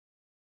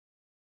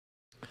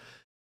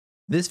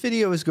This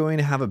video is going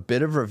to have a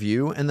bit of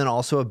review and then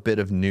also a bit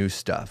of new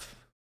stuff.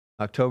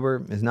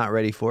 October is not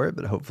ready for it,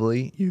 but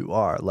hopefully you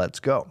are. Let's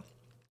go.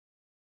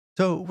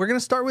 So we're going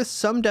to start with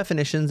some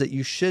definitions that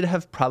you should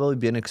have probably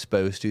been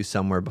exposed to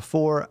somewhere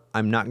before.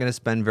 I'm not going to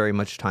spend very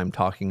much time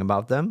talking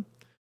about them,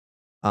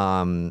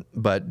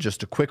 but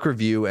just a quick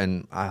review,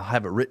 and I'll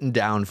have it written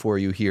down for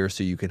you here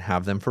so you can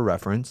have them for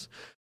reference.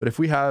 But if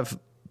we have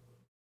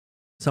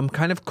some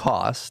kind of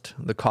cost,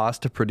 the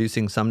cost of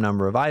producing some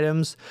number of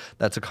items,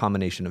 that's a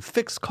combination of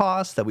fixed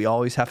costs that we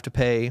always have to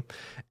pay,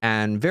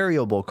 and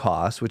variable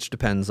costs, which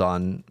depends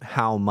on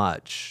how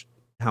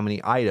many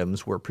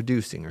items we're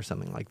producing or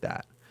something like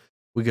that.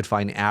 We could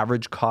find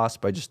average cost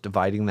by just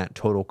dividing that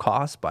total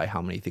cost by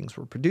how many things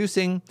we're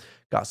producing.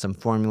 Got some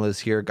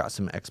formulas here, got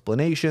some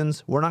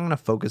explanations. We're not going to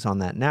focus on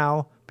that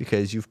now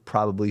because you've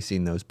probably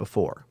seen those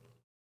before.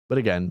 But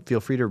again,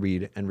 feel free to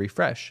read and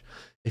refresh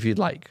if you'd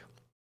like.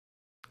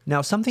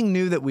 Now, something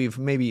new that we've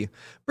maybe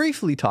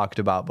briefly talked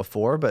about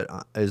before,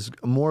 but is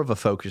more of a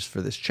focus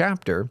for this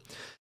chapter,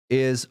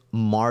 is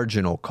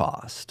marginal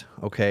cost,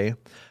 okay?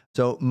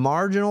 So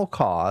marginal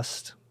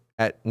cost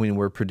when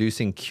we're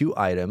producing Q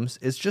items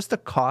is just the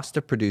cost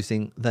of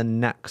producing the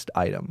next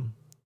item,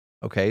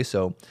 okay?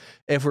 So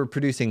if we're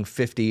producing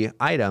 50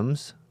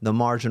 items, the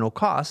marginal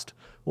cost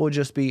will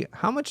just be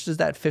how much does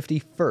that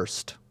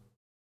 51st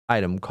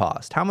item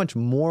cost? How much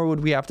more would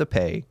we have to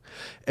pay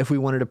if we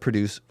wanted to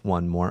produce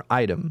one more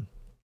item?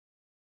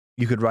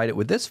 You could write it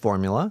with this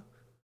formula,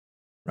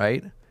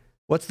 right?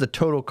 What's the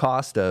total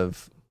cost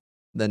of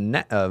the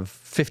net of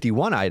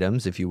 51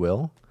 items, if you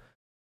will?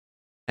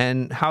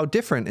 And how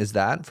different is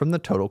that from the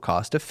total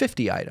cost of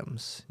 50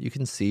 items? You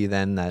can see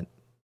then that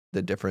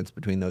the difference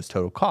between those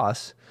total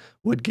costs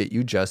would get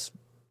you just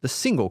the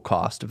single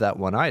cost of that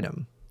one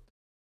item.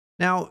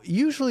 Now,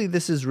 usually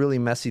this is really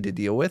messy to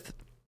deal with.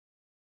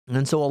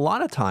 And so a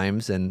lot of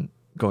times, and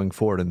going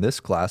forward in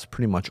this class,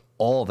 pretty much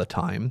all the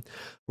time,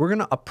 we're going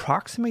to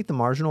approximate the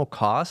marginal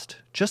cost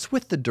just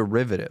with the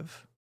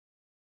derivative.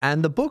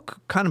 And the book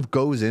kind of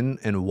goes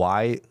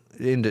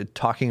into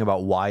talking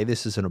about why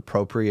this is an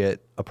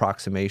appropriate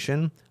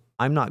approximation.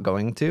 I'm not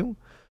going to.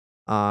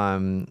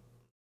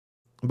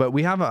 But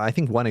we have, I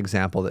think, one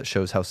example that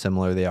shows how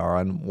similar they are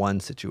on one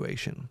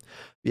situation.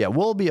 Yeah,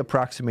 we'll be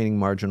approximating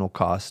marginal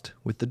cost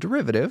with the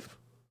derivative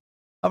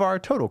of our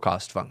total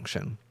cost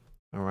function.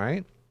 All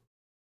right.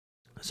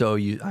 So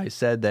I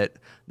said that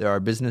there are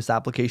business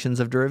applications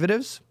of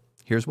derivatives.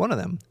 Here's one of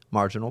them,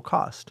 marginal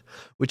cost,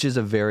 which is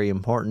a very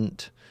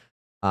important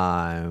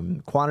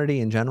quantity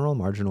in general,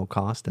 marginal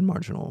cost and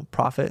marginal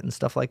profit and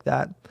stuff like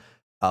that.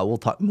 We'll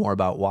talk more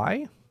about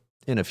why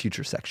in a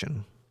future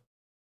section.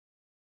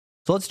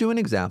 So let's do an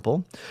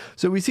example.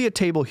 So we see a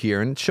table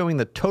here and it's showing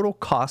the total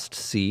cost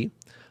C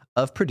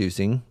of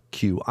producing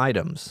Q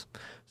items.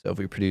 So if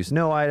we produce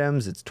no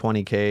items, it's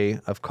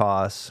 20K of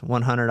costs,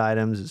 100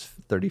 items is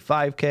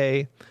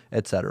 35K,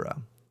 etc.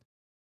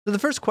 So the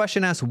first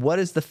question asks, what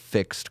is the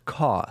fixed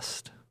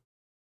cost?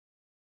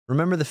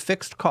 Remember, the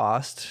fixed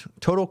cost,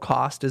 total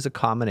cost is a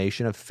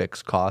combination of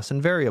fixed costs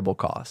and variable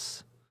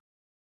costs.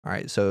 All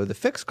right, so the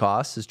fixed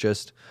cost is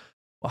just,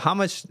 well, how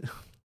much,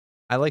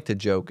 I like to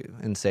joke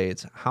and say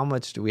it's how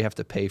much do we have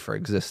to pay for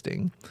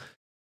existing?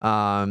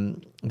 But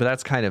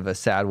that's kind of a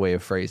sad way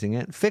of phrasing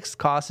it. Fixed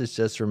cost is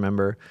just,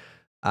 remember,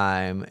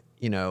 how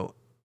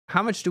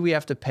much do we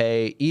have to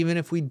pay even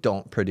if we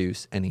don't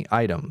produce any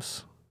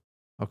items?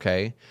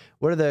 Okay,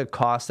 what are the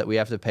costs that we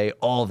have to pay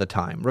all the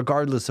time,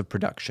 regardless of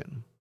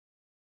production?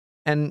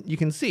 And you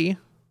can see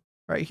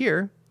right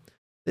here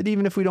that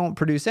even if we don't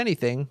produce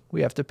anything,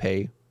 we have to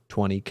pay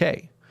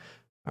 20K.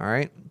 All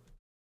right.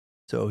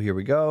 So here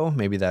we go.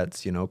 Maybe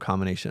that's, a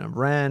combination of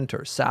rent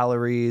or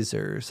salaries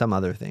or some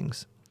other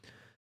things.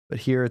 But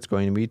here it's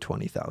going to be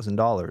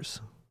 $20,000.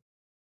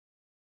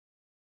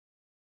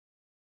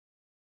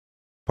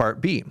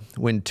 Part B,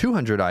 when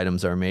 200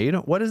 items are made,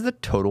 what is the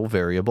total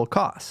variable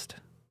cost?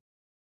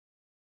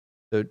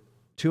 So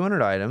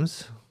 200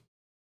 items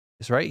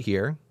is right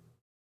here.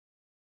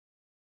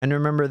 And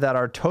remember that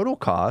our total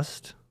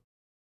cost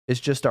is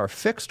just our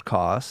fixed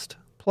cost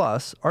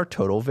plus our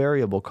total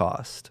variable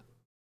cost.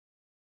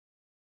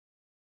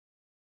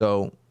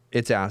 So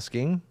it's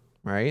asking,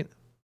 right?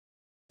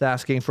 It's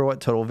asking for what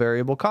total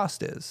variable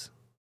cost is.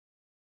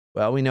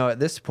 Well, we know at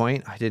this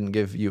point, I didn't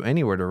give you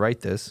anywhere to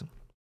write this.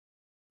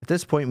 At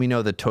this point, we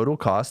know the total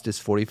cost is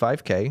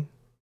 45K.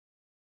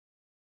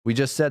 We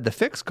just said the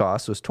fixed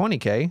cost was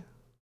 20K.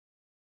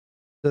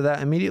 So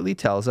that immediately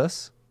tells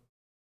us,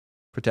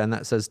 pretend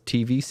that says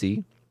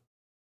TVC.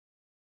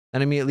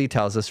 That immediately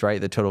tells us, right,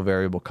 the total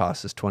variable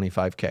cost is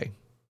 25K.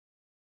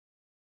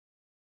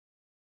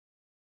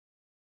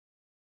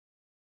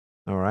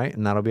 All right,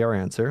 and that'll be our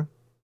answer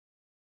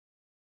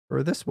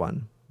for this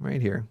one right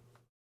here.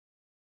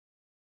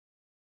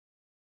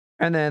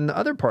 And then the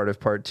other part of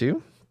part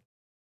 2,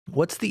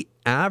 what's the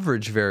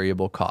average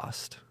variable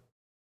cost?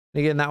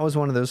 Again, that was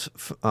one of those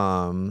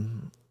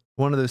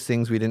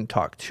things we didn't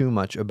talk too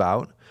much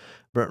about.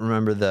 But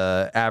remember,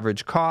 the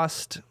average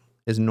cost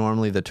is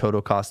normally the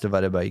total cost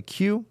divided by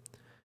Q.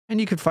 And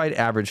you could find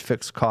average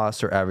fixed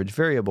costs or average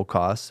variable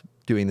costs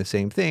doing the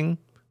same thing,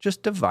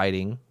 just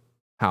dividing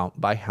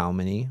by how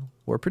many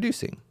we're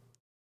producing.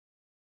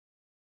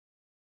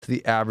 So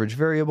the average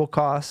variable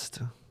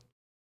cost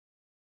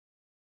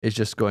is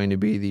just going to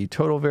be the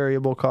total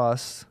variable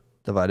cost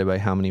divided by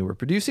how many we're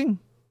producing.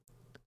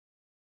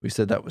 We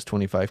said that was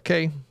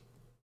 25K.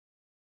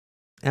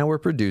 And we're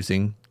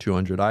producing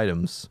 200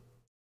 items.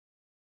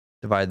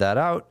 Divide that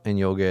out and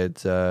you'll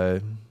get,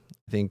 I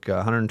think,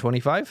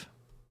 125.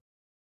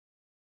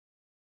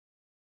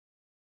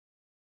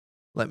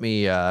 Let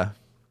me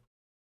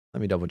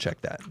double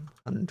check that.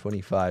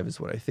 125 is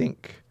what I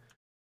think.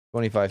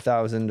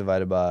 25,000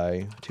 divided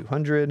by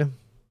 200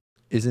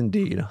 is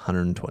indeed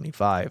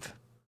 125.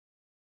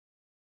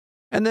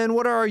 And then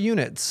what are our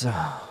units?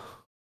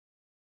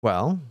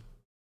 Well,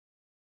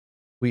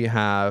 we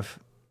have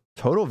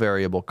total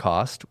variable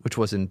cost, which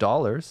was in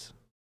dollars.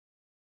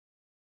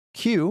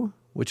 Q,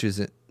 which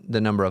is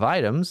the number of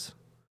items.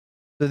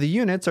 So the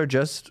units are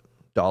just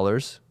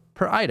dollars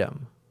per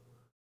item.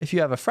 If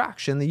you have a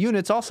fraction, the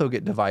units also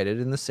get divided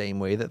in the same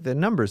way that the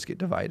numbers get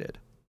divided.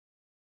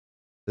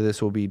 So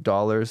this will be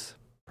dollars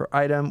per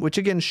item, which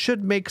again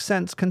should make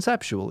sense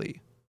conceptually.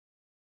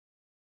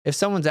 If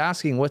someone's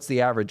asking what's the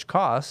average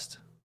cost,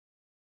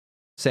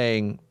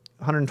 saying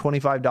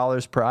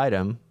 $125 per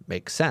item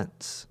makes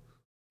sense.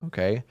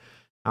 Okay,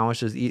 how much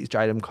does each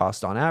item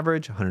cost on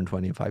average?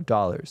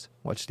 $125.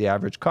 What's the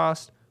average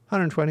cost?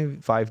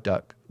 125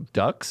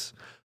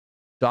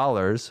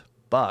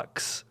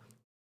 bucks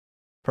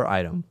per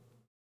item.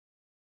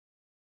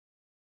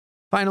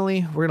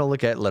 Finally, we're going to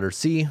look at letter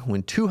C.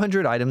 When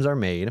 200 items are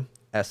made,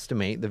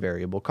 estimate the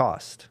variable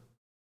cost.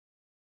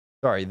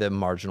 Sorry, the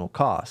marginal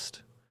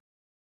cost.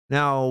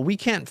 Now, we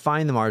can't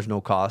find the marginal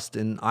cost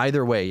in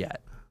either way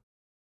yet.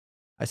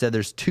 I said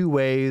there's two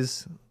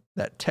ways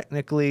that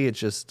technically it's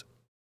just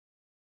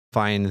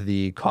find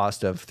the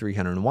cost of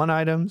 301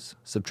 items,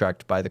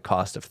 subtract by the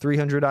cost of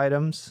 300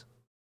 items,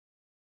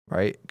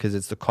 right? Because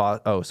it's the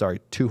cost,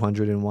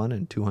 201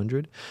 and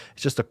 200.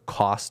 It's just the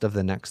cost of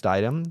the next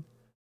item.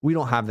 We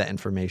don't have that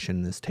information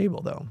in this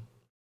table though.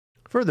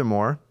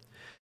 Furthermore,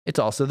 it's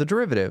also the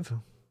derivative.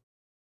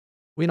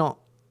 We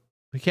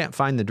can't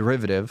find the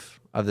derivative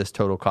of this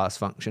total cost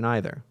function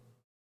either.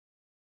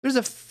 There's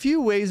a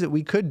few ways that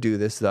we could do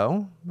this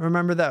though.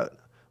 Remember that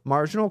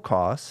marginal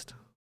cost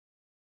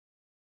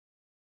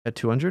at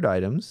 200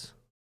 items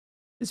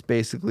is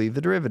basically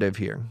the derivative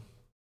here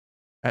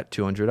at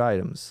 200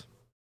 items.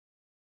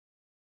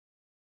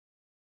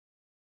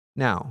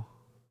 Now,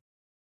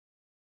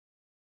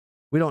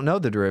 we don't know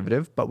the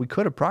derivative, but we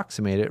could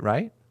approximate it,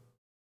 right?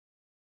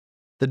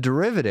 The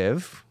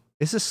derivative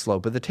is the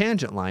slope of the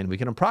tangent line. We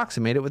can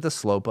approximate it with the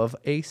slope of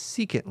a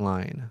secant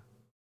line.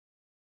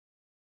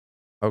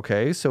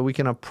 Okay, so we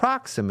can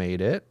approximate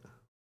it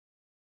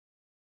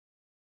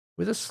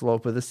with a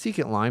slope of the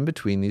secant line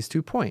between these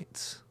 2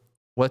 points.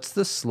 What's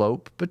the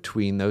slope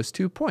between those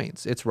 2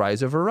 points? It's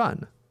rise over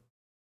run.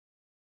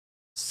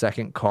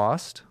 Second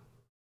cost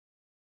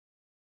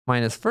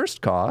minus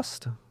first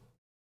cost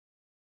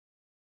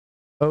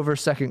over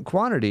second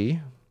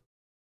quantity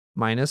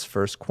minus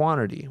first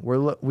quantity.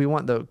 We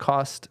want the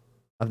cost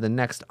of the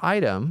next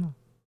item.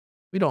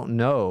 We don't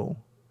know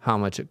how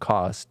much it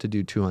costs to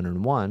do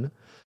 201,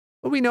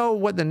 but we know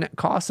what the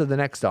cost of the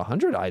next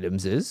 100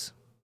 items is.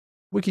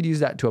 We could use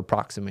that to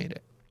approximate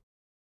it.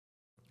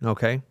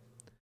 Okay.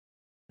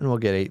 And we'll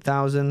get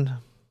 8,000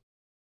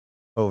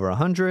 over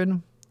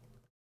 100.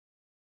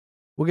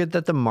 We'll get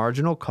that the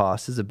marginal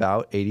cost is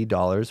about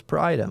 $80 per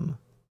item.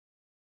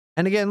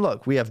 And again,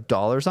 look, we have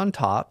dollars on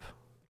top,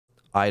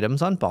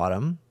 items on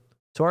bottom.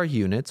 So our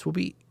units will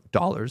be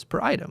dollars per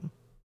item.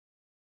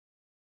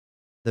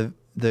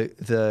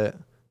 The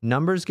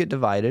numbers get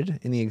divided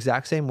in the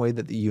exact same way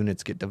that the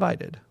units get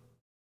divided.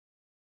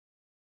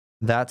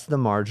 That's the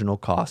marginal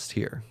cost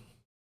here,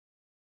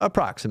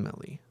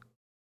 approximately.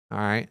 All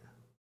right.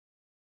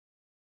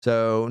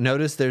 So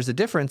notice there's a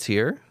difference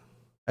here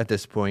at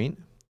this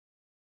point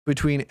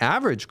between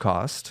average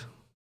cost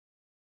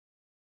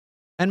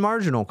and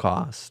marginal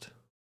cost.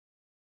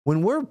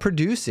 When we're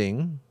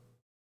producing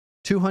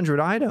 200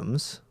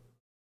 items,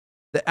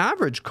 the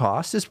average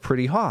cost is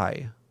pretty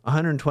high,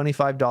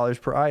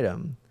 $125 per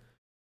item.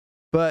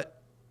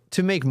 But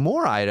to make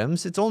more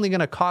items, it's only going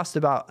to cost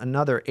about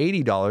another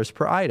 $80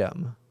 per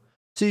item.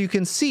 So you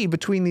can see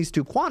between these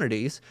two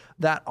quantities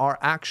that our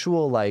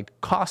actual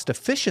cost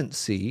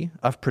efficiency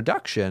of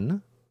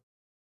production,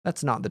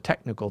 that's not the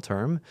technical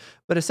term,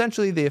 but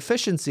essentially the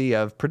efficiency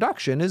of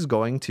production is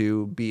going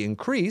to be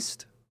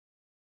increased.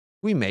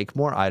 We make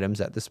more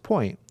items at this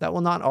point. That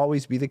will not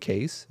always be the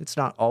case. It's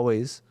not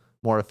always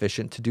more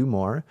efficient to do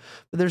more,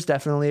 but there's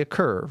definitely a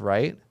curve,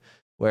 right?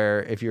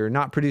 Where if you're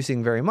not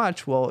producing very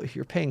much, well,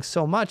 you're paying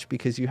so much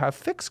because you have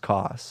fixed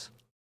costs.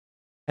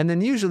 And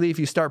then usually if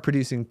you start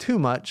producing too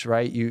much,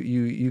 right,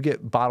 you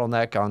get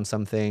bottleneck on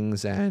some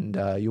things and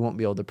you won't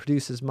be able to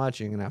produce as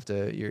much. You're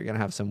gonna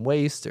have some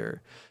waste,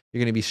 or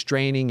you're gonna be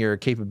straining your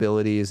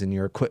capabilities and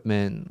your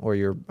equipment or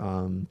your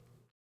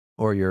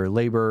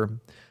labor,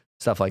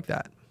 stuff like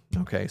that.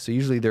 Okay, so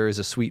usually there is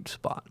a sweet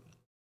spot,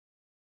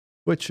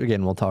 which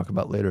again, we'll talk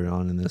about later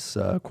on in this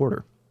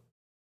quarter.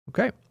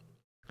 Okay,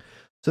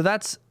 so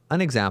that's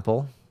an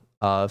example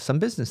of some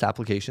business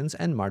applications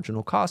and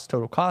marginal cost,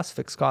 total cost,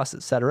 fixed costs,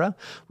 etc.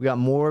 We got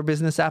more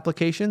business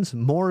applications,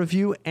 more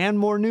review, and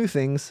more new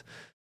things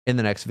in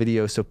the next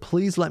video. So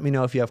please let me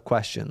know if you have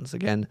questions.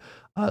 Again,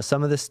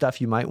 some of this stuff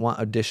you might want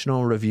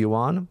additional review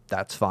on.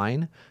 That's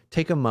fine.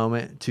 Take a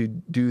moment to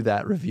do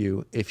that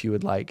review if you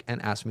would like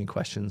and ask me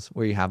questions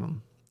where you have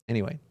them.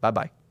 Anyway,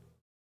 bye-bye.